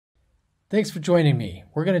Thanks for joining me.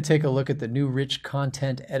 We're going to take a look at the new Rich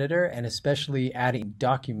Content Editor and especially adding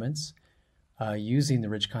documents using the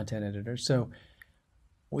Rich Content Editor. So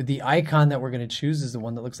with the icon that we're going to choose is the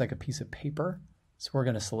one that looks like a piece of paper. So we're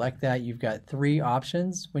going to select that. You've got three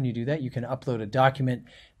options when you do that. You can upload a document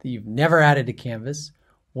that you've never added to Canvas,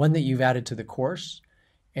 one that you've added to the course,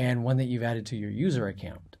 and one that you've added to your user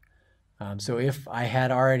account. So if I had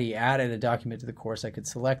already added a document to the course, I could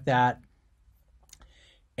select that.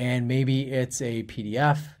 And maybe it's a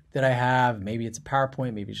PDF that I have, maybe it's a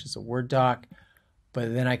PowerPoint, maybe it's just a Word doc,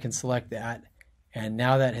 but then I can select that, and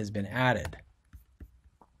now that has been added.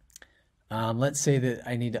 Let's say that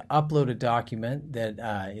I need to upload a document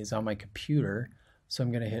that is on my computer, so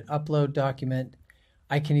I'm going to hit Upload Document.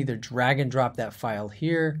 I can either drag and drop that file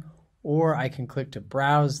here, or I can click to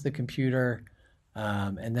browse the computer,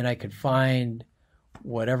 and then I could find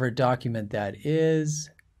whatever document that is.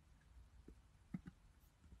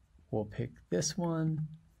 We'll pick this one.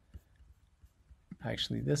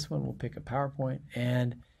 Actually, this one, we'll pick a PowerPoint.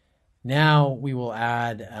 And now we will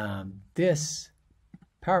add this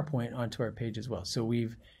PowerPoint onto our page as well. So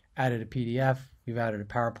we've added a PDF, we've added a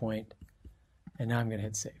PowerPoint, and now I'm going to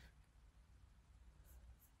hit Save.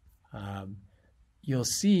 You'll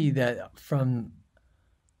see that from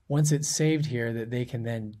once it's saved here, that they can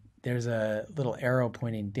then, there's a little arrow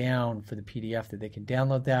pointing down for the PDF that they can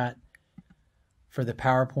download that. For the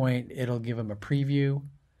PowerPoint, it'll give them a preview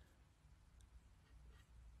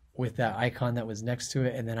with that icon that was next to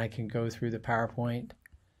it, and then I can go through the PowerPoint.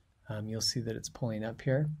 You'll see that it's pulling up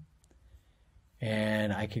here,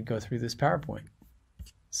 and I can go through this PowerPoint.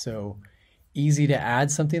 So easy to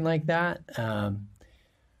add something like that.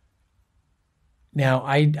 Now,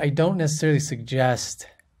 I don't necessarily suggest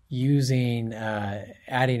using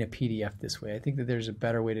adding a PDF this way. I think that there's a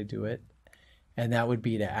better way to do it. And that would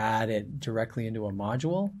be to add it directly into a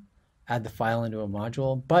module, add the file into a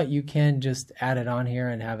module, but you can just add it on here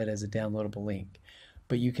and have it as a downloadable link.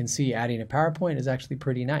 But you can see adding a PowerPoint is actually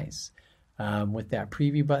pretty nice. With that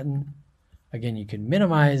preview button, again, you can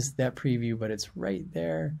minimize that preview, but it's right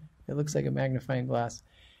there. It looks like a magnifying glass.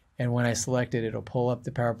 And when I select it, it'll pull up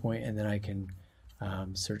the PowerPoint, and then I can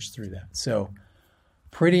search through that. So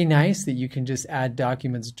pretty nice that you can just add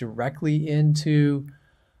documents directly into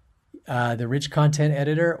the Rich Content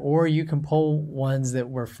Editor, or you can pull ones that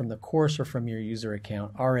were from the course or from your user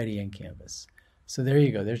account already in Canvas. So there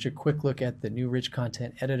you go. There's your quick look at the new Rich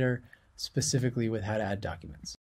Content Editor, specifically with how to add documents.